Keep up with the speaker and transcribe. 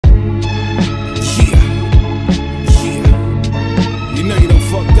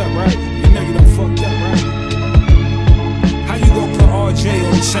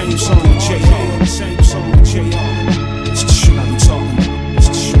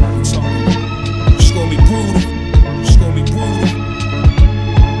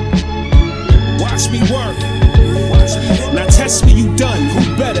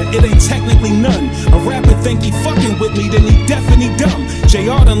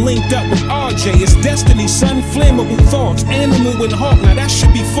linked up with RJ. It's destiny, son, flammable thoughts, animal and heart. Now that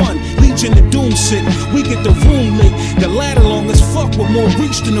should be fun. Legion of doom sick, we get the room lit. The ladder long as fuck with more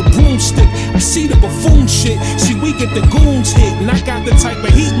reach than a broomstick. You see the buffoon shit, see we get the goons hit. And I got the type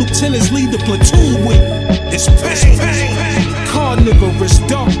of heat lieutenants lead the platoon with. It's Payne. Carnivorous,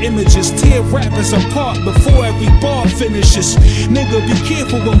 dark images tear rappers apart before every bar finishes. Nigga, be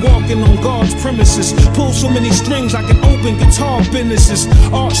careful when walking on God's premises. Pull so many strings I can open guitar businesses.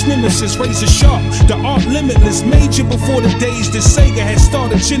 Arch nemesis, razor sharp, the art limitless. Major before the days that Sega had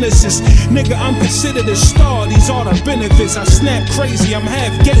started Genesis. Nigga, I'm considered a star, these are the benefits. I snap crazy, I'm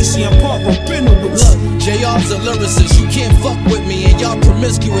half Gacy, I'm part Rabinowitz. Look, JR's a lyricist, you can't fuck with me, and y'all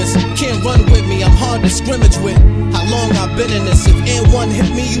promiscuous. Can't run with me, I'm hard to scrimmage with. How long I've been in this? If N1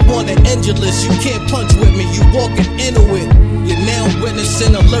 hit me, you on the end list. You can't punch with me, you walking into it. You're now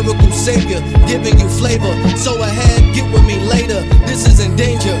witnessing a lyrical savior, giving you flavor. So ahead, get with me later. This is in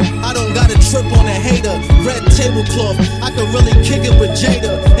danger. I don't gotta trip on a hater. Red tablecloth, I could really kick it with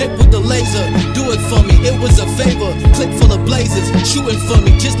Jada. Hit with the laser, do it for me. It was a favor. Click full of blazers, shooting for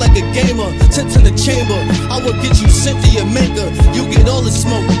me just like a gamer. Tips in the chamber, I will get you sent to your maker. You get all the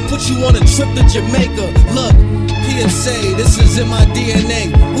smoke, put you on a trip to Jamaica. Look, PSA, this is in my DNA.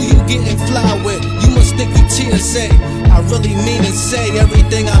 Who you getting fly with? You must think you TSA. I really mean and say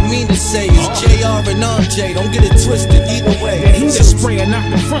everything I mean to say. It's JR and RJ, don't get it twisted either way. That heater spray and knock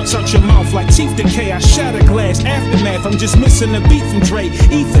the fronts out your mouth like teeth decay. I shatter glass, aftermath, I'm just missing the beat from Dre.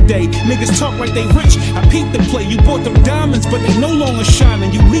 Ether day, niggas talk like they rich. I peep the play, you bought them diamonds, but they no longer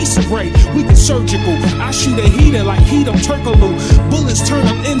shining. You Lisa Ray, we get surgical. I shoot a heater like heat on Turkaloo. Bullets turn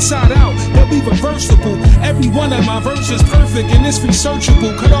them inside out, they'll be reversible. Every one of my verses perfect and it's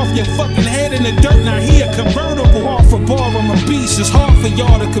researchable. Cut off your fucking head in the dirt, now here convertible. Off a bar, I'm a beast, it's hard for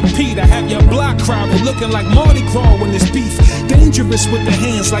y'all to compete. I have your block crowded looking like Mardi Gras when it's beef. Dangerous with the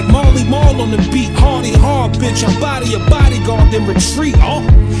hands like Marley Marl on the beat. Hardy hard, bitch, I body a bodyguard then retreat. Oh,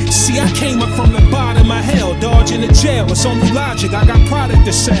 see, I came up from the bottom of hell, dodging the jail. It's only logic, I got product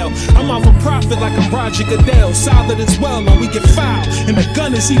to sell. I'm off a profit like I'm Roger Goodell. Solid as well, and we get foul. And the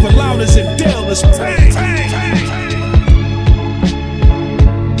gun is even loud as Adele. It's Payne.